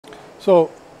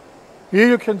So here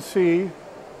you can see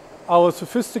our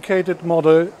sophisticated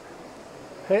model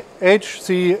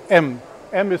HCM.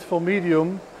 M is for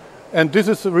medium, and this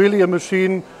is really a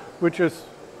machine which is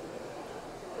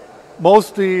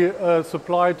mostly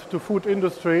supplied to food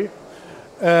industry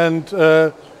and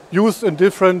used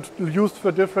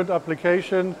for different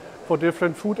application, for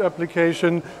different food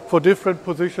application, for different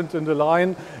positions in the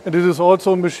line. And it is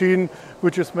also a machine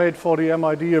which is made for the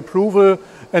MID approval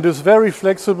and is very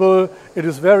flexible. It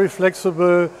is very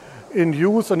flexible in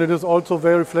use, and it is also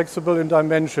very flexible in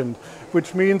dimension,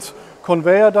 which means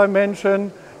conveyor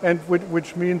dimension, and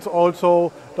which means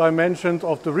also dimensions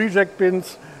of the reject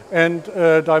bins and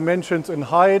dimensions in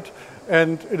height,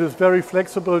 and it is very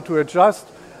flexible to adjust.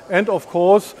 And of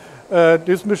course,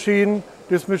 this machine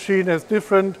has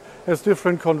different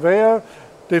conveyor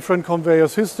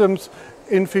systems: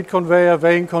 in-feed conveyor,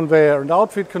 weighing conveyor, and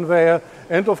out-feed conveyor,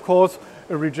 and of course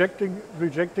a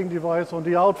rejecting device on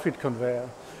the out-feed conveyor.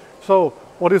 So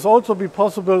what is also be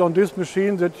possible on this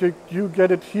machine, that you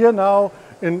get it here now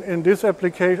in this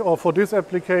application, or for this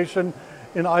application,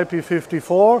 in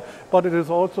IP54, but it is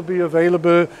also be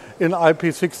available in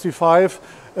IP65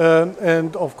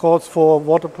 and of course for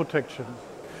water protection.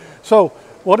 So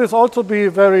what is also be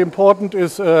very important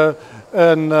is a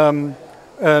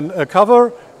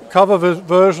cover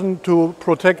version to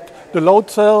protect the load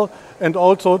cell, and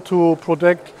also to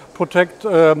protect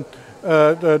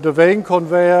the weighing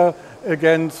conveyor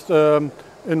against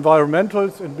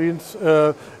environmentals. It means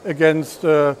against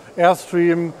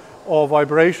airstream or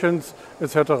vibrations,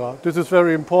 etc. This is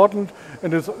very important,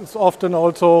 and is often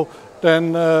also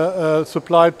then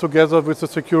supplied together with the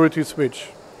security switch.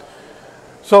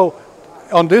 So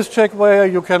on this checkware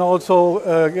you can also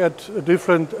get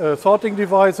different sorting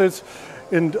devices.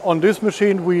 On this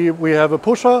machine we have a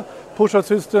pusher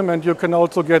system, and you can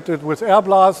also get it with air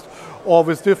blast or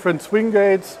with different swing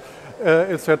gates,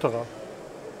 etc.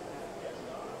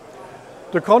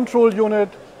 The control unit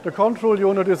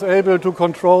is able to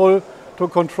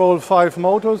control 5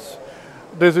 motors.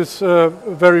 This is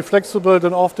very flexible.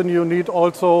 Then often you need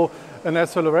also an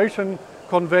acceleration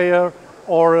conveyor,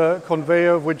 or a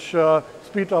conveyor which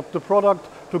speed up the product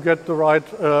to get the right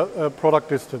product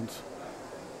distance.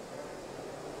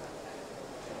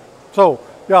 So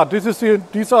yeah,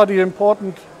 these are the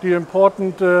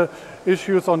important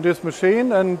issues on this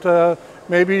machine, and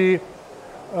maybe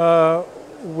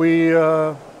we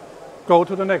go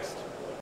to the next.